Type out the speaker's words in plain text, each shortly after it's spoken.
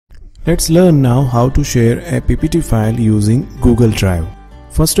Let's learn now how to share a PPT file using Google Drive.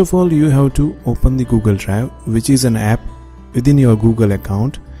 First of all, you have to open the Google Drive, which is an app within your Google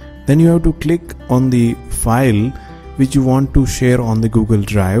account. Then you have to click on the file which you want to share on the Google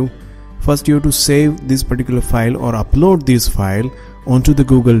Drive. First you have to save this particular file or upload this file onto the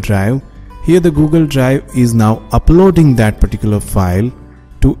Google Drive. Here the Google Drive is now uploading that particular file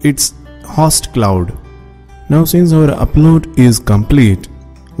to its host cloud. Now since our upload is complete,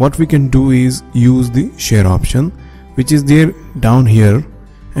 what we can do is use the share option, which is there down here,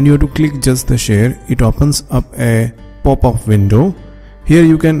 and you have to click just the share. It opens up a pop-up window. Here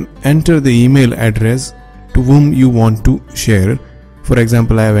you can enter the email address to whom you want to share. For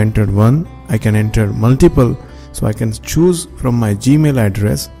example, I have entered one. I can enter multiple, so I can choose from my Gmail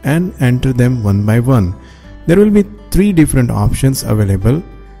address and enter them one by one. There will be 3 different options available.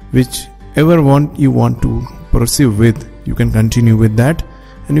 Whichever one you want to proceed with, you can continue with that,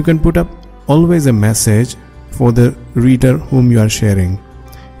 and you can put up always a message for the reader whom you are sharing,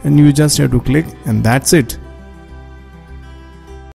 and you just have to click, and that's it.